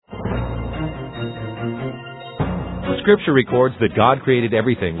Scripture records that God created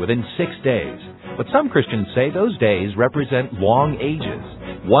everything within 6 days, but some Christians say those days represent long ages.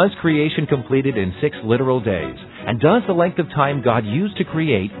 Was creation completed in 6 literal days? And does the length of time God used to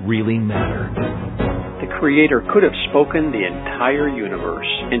create really matter? The Creator could have spoken the entire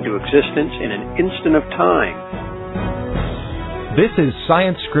universe into existence in an instant of time. This is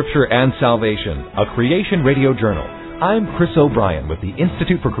Science, Scripture, and Salvation, a Creation Radio Journal. I'm Chris O'Brien with the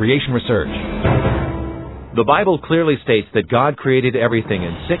Institute for Creation Research. The Bible clearly states that God created everything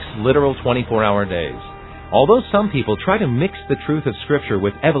in 6 literal 24-hour days. Although some people try to mix the truth of Scripture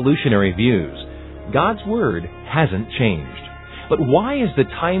with evolutionary views, God's Word hasn't changed. But why is the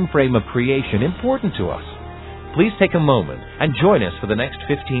time frame of creation important to us? Please take a moment and join us for the next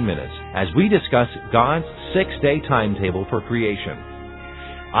 15 minutes as we discuss God's 6-day timetable for creation.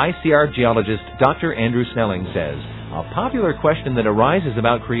 ICR geologist Dr. Andrew Snelling says, a popular question that arises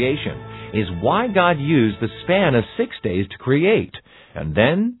about creation is why God used the span of 6 days to create, and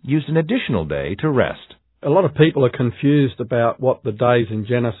then used an additional day to rest. A lot of people are confused about what the days in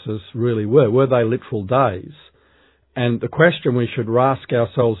Genesis really were. Were they literal days? And the question we should ask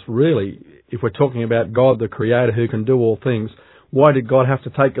ourselves really, if we're talking about God the Creator who can do all things, why did God have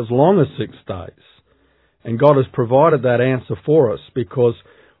to take as long as 6 days? And God has provided that answer for us because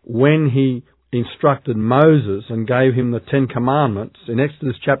when He instructed Moses and gave him the 10 Commandments, in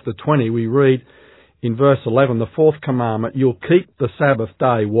Exodus chapter 20 we read in verse 11, the 4th commandment, you'll keep the Sabbath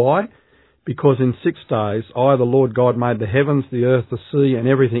day. Why? Because in 6 days I, the Lord God, made the heavens, the earth, the sea, and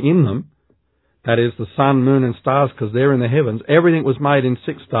everything in them. That is, the sun, moon, and stars, because they're in the heavens. Everything was made in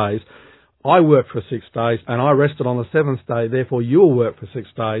 6 days. I worked for 6 days, and I rested on the 7th day. Therefore, you'll work for 6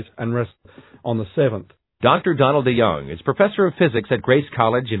 days and rest on the 7th. Dr. Donald DeYoung is professor of physics at Grace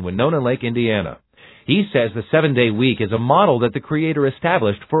College in Winona Lake, Indiana. He says the 7-day week is a model that the Creator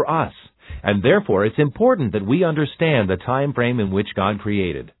established for us, and therefore it's important that we understand the time frame in which God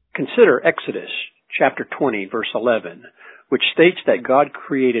created. Consider Exodus chapter 20, verse 11, which states that God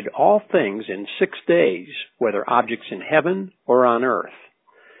created all things in 6 days, whether objects in heaven or on earth.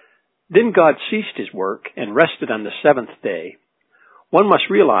 Then God ceased His work and rested on the 7th day. One must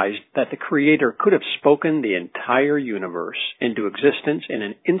realize that the Creator could have spoken the entire universe into existence in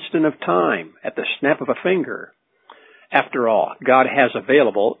an instant of time, at the snap of a finger. After all, God has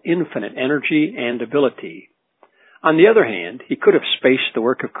available infinite energy and ability. On the other hand, He could have spaced the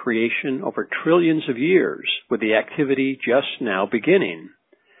work of creation over trillions of years, with the activity just now beginning.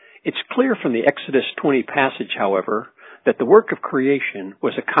 It's clear from the Exodus 20 passage, however, that the work of creation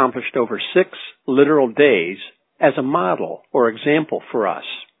was accomplished over 6 literal days as a model or example for us.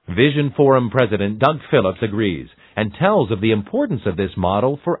 Vision Forum President Doug Phillips agrees and tells of the importance of this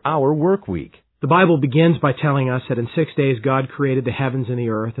model for our work week. The Bible begins by telling us that in 6 days God created the heavens and the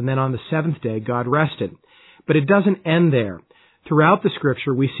earth, and then on the 7th day God rested. But it doesn't end there. Throughout the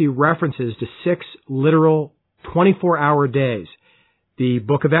Scripture we see references to 6 literal 24-hour days. The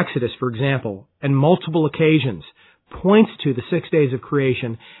book of Exodus, for example, and multiple occasions points to the 6 days of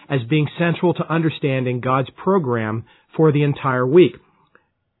creation as being central to understanding God's program for the entire week.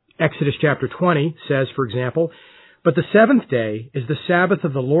 Exodus chapter 20 says, for example, but the 7th day is the Sabbath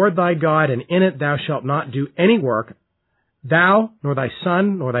of the Lord thy God, and in it thou shalt not do any work, thou, nor thy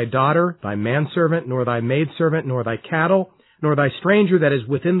son, nor thy daughter, thy manservant, nor thy maidservant, nor thy cattle, nor thy stranger that is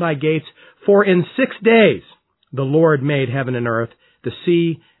within thy gates. For in 6 days the Lord made heaven and earth, the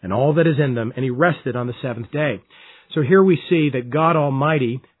sea, and all that is in them, and He rested on the 7th day. So here we see that God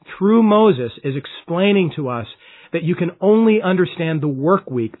Almighty, through Moses, is explaining to us that you can only understand the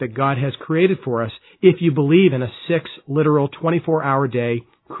work week that God has created for us if you believe in a 6 literal 24-hour day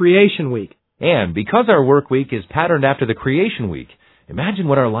creation week. And because our work week is patterned after the creation week, imagine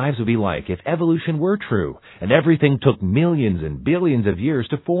what our lives would be like if evolution were true and everything took millions and billions of years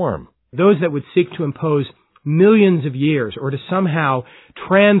to form. Those that would seek to impose millions of years or to somehow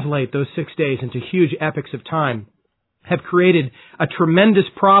translate those 6 days into huge epochs of time have created a tremendous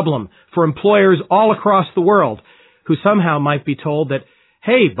problem for employers all across the world who somehow might be told that,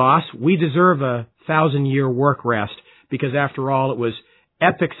 hey, boss, we deserve a 1,000-year work rest because, after all, it was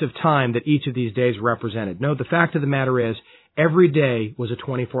epochs of time that each of these days represented. No, the fact of the matter is every day was a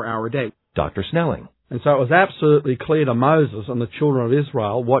 24-hour day. Dr. Snelling. And so it was absolutely clear to Moses and the children of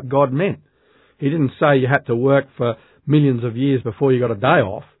Israel what God meant. He didn't say you had to work for millions of years before you got a day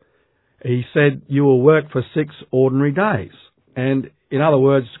off. He said you will work for 6 ordinary days. And in other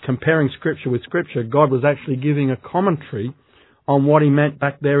words, comparing Scripture with Scripture, God was actually giving a commentary on what He meant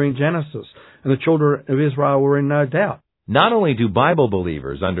back there in Genesis. And the children of Israel were in no doubt. Not only do Bible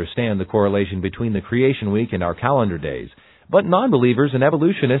believers understand the correlation between the creation week and our calendar days, but non-believers and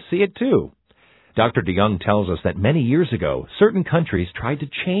evolutionists see it too. Dr. DeYoung tells us that many years ago, certain countries tried to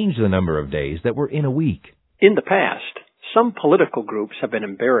change the number of days that were in a week. In the past, some political groups have been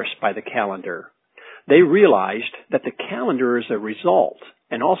embarrassed by the calendar. They realized that the calendar is a result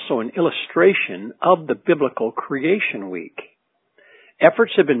and also an illustration of the biblical creation week.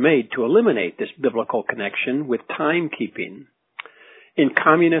 Efforts have been made to eliminate this biblical connection with timekeeping. In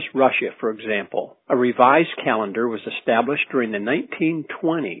communist Russia, for example, a revised calendar was established during the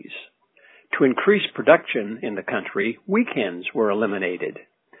 1920s. To increase production in the country, weekends were eliminated.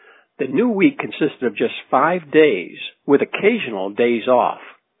 The new week consisted of just 5 days, with occasional days off.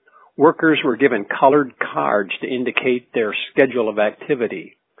 Workers were given colored cards to indicate their schedule of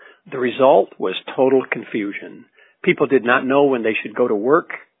activity. The result was total confusion. People did not know when they should go to work,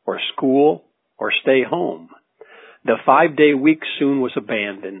 or school, or stay home. The 5-day week soon was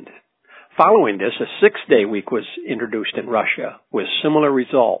abandoned. Following this, a 6-day week was introduced in Russia, with similar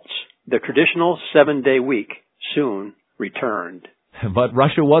results. The traditional 7-day week soon returned. But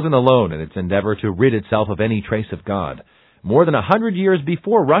Russia wasn't alone in its endeavor to rid itself of any trace of God. More than 100 years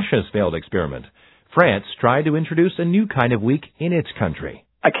before Russia's failed experiment, France tried to introduce a new kind of week in its country.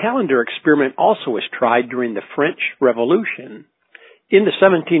 A calendar experiment also was tried during the French Revolution. In the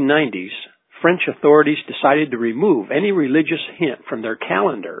 1790s, French authorities decided to remove any religious hint from their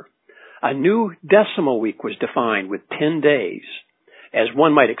calendar. A new decimal week was defined with 10 days. As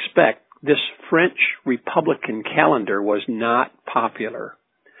one might expect, this French Republican calendar was not popular.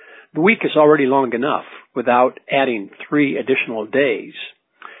 The week is already long enough without adding 3 additional days.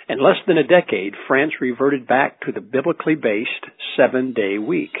 In less than a decade, France reverted back to the biblically based 7-day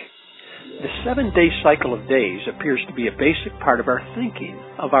week. The 7-day cycle of days appears to be a basic part of our thinking,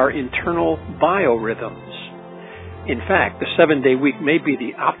 of our internal biorhythms. In fact, the 7-day week may be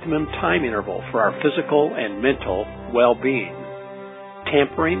the optimum time interval for our physical and mental well-being.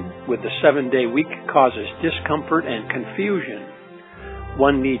 Tampering with the 7-day week causes discomfort and confusion.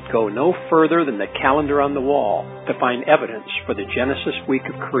 One need go no further than the calendar on the wall to find evidence for the Genesis week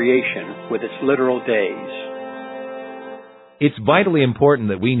of creation with its literal days. It's vitally important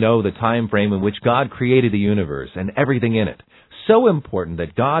that we know the time frame in which God created the universe and everything in it. So important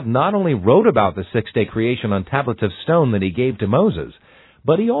that God not only wrote about the 6-day creation on tablets of stone that He gave to Moses,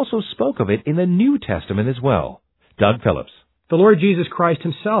 but He also spoke of it in the New Testament as well. Doug Phillips. The Lord Jesus Christ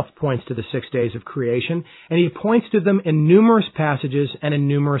Himself points to the 6 days of creation, and He points to them in numerous passages and in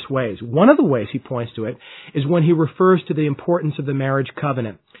numerous ways. One of the ways He points to it is when He refers to the importance of the marriage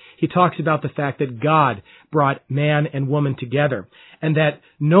covenant. He talks about the fact that God brought man and woman together, and that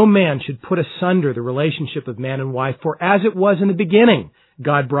no man should put asunder the relationship of man and wife, for as it was in the beginning,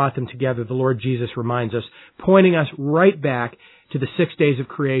 God brought them together, the Lord Jesus reminds us, pointing us right back to the 6 days of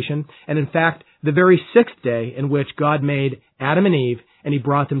creation, and in fact, the very 6th day in which God made Adam and Eve, and He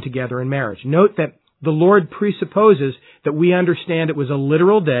brought them together in marriage. Note that the Lord presupposes that we understand it was a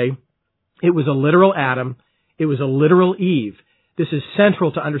literal day, it was a literal Adam, it was a literal Eve. This is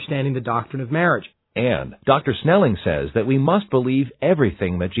central to understanding the doctrine of marriage. And Dr. Snelling says that we must believe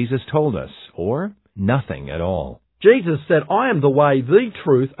everything that Jesus told us, or nothing at all. Jesus said, I am the way, the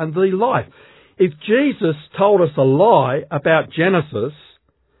truth, and the life. If Jesus told us a lie about Genesis,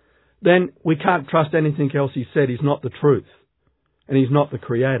 then we can't trust anything else He said. He's not the truth, and He's not the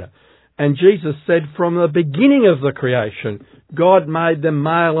Creator. And Jesus said from the beginning of the creation, God made them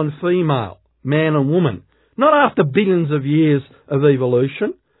male and female, man and woman, not after billions of years of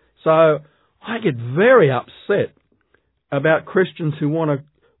evolution. So I get very upset about Christians who want to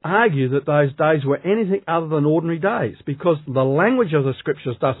argue that those days were anything other than ordinary days, because the language of the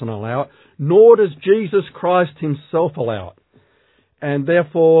Scriptures doesn't allow it, nor does Jesus Christ Himself allow it. And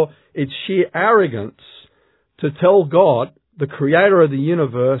therefore, it's sheer arrogance to tell God, the Creator of the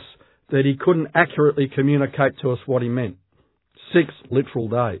universe, that He couldn't accurately communicate to us what He meant. 6 literal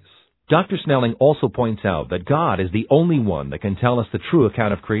days. Dr. Snelling also points out that God is the only one that can tell us the true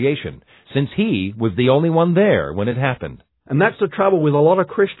account of creation, since He was the only one there when it happened. And that's the trouble with a lot of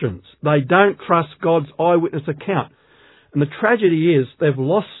Christians. They don't trust God's eyewitness account. And the tragedy is they've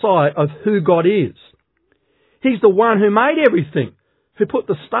lost sight of who God is. He's the one who made everything, who put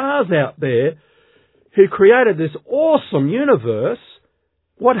the stars out there, who created this awesome universe.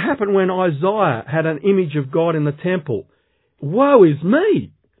 What happened when Isaiah had an image of God in the temple? Woe is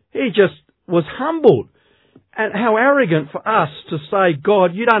me! He just was humbled. And how arrogant for us to say,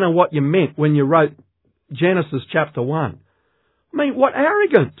 God, you don't know what you meant when you wrote Genesis chapter 1. I mean, what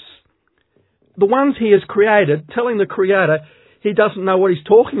arrogance! The ones He has created, telling the Creator He doesn't know what He's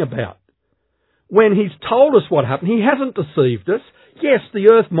talking about. When He's told us what happened, He hasn't deceived us. Yes, the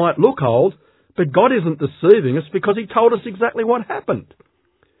earth might look old, but God isn't deceiving us because He told us exactly what happened.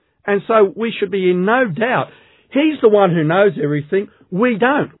 And so we should be in no doubt. He's the one who knows everything. We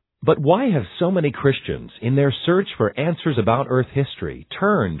don't. But why have so many Christians, in their search for answers about Earth history,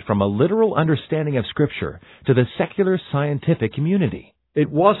 turned from a literal understanding of Scripture to the secular scientific community? It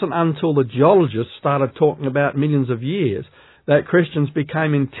wasn't until the geologists started talking about millions of years that Christians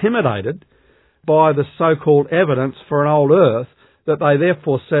became intimidated by the so-called evidence for an old Earth, that they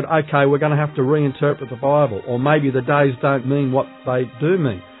therefore said, okay, we're going to have to reinterpret the Bible, or maybe the days don't mean what they do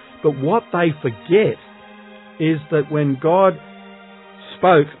mean. But what they forget is that when God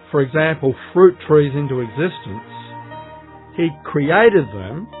spoke, for example, fruit trees into existence, He created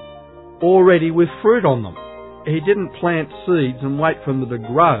them already with fruit on them. He didn't plant seeds and wait for them to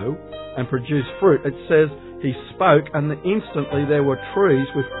grow and produce fruit. It says He spoke and instantly there were trees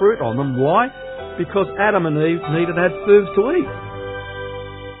with fruit on them. Why? Because Adam and Eve needed to have food to eat.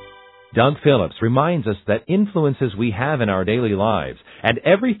 Doug Phillips reminds us that influences we have in our daily lives and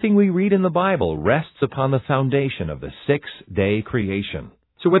everything we read in the Bible rests upon the foundation of the 6-day creation.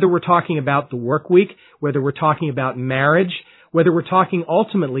 So whether we're talking about the work week, whether we're talking about marriage, whether we're talking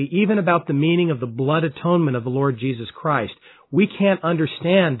ultimately even about the meaning of the blood atonement of the Lord Jesus Christ, we can't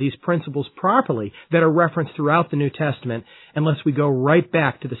understand these principles properly that are referenced throughout the New Testament unless we go right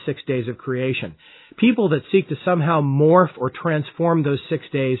back to the 6 days of creation. People that seek to somehow morph or transform those 6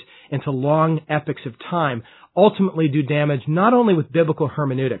 days into long epics of time ultimately do damage not only with biblical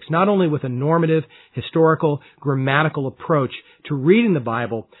hermeneutics, not only with a normative, historical, grammatical approach to reading the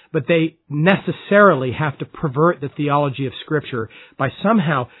Bible, but they necessarily have to pervert the theology of Scripture by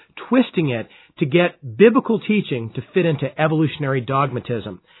somehow twisting it to get biblical teaching to fit into evolutionary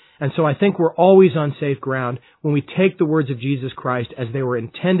dogmatism. And so I think we're always on safe ground when we take the words of Jesus Christ as they were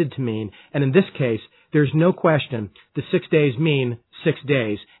intended to mean. And in this case, there's no question the 6 days mean 6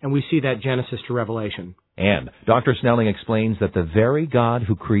 days, and we see that Genesis to Revelation. And Dr. Snelling explains that the very God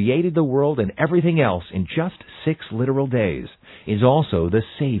who created the world and everything else in just 6 literal days is also the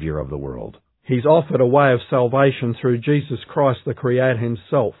Savior of the world. He's offered a way of salvation through Jesus Christ, the Creator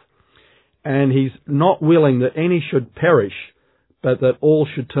Himself. And He's not willing that any should perish, but that all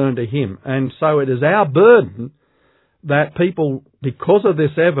should turn to Him. And so it is our burden that people, because of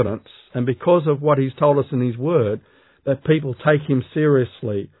this evidence and because of what He's told us in His Word, that people take Him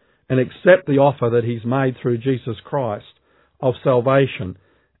seriously and accept the offer that He's made through Jesus Christ of salvation.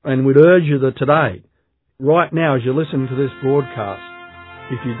 And we'd urge you that today, right now as you listen to this broadcast,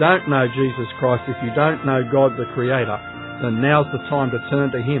 if you don't know Jesus Christ, if you don't know God the Creator, then now's the time to turn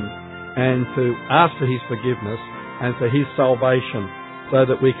to Him and to ask for His forgiveness and for His salvation, so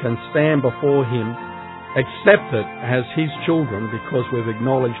that we can stand before Him, accepted as His children because we've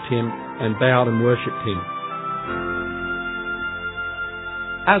acknowledged Him and bowed and worshipped Him.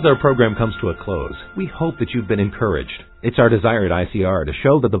 As our program comes to a close, we hope that you've been encouraged. It's our desire at ICR to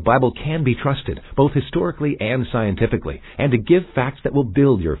show that the Bible can be trusted, both historically and scientifically, and to give facts that will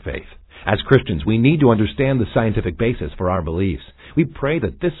build your faith. As Christians, we need to understand the scientific basis for our beliefs. We pray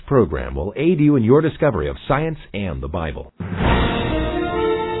that this program will aid you in your discovery of science and the Bible.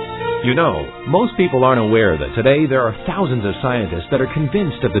 You know, most people aren't aware that today there are thousands of scientists that are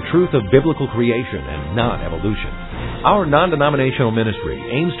convinced of the truth of biblical creation and not evolution. Our non-denominational ministry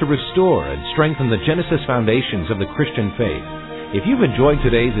aims to restore and strengthen the Genesis foundations of the Christian faith. If you've enjoyed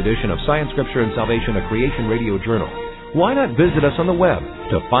today's edition of Science, Scripture, and Salvation, a Creation Radio Journal, why not visit us on the web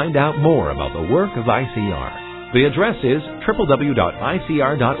to find out more about the work of ICR? The address is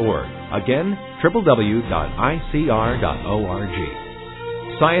www.icr.org. Again, www.icr.org.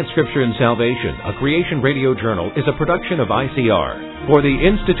 Science, Scripture, and Salvation, a Creation Radio Journal, is a production of ICR. For the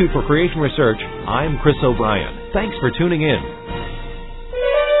Institute for Creation Research, I'm Chris O'Brien. Thanks for tuning in.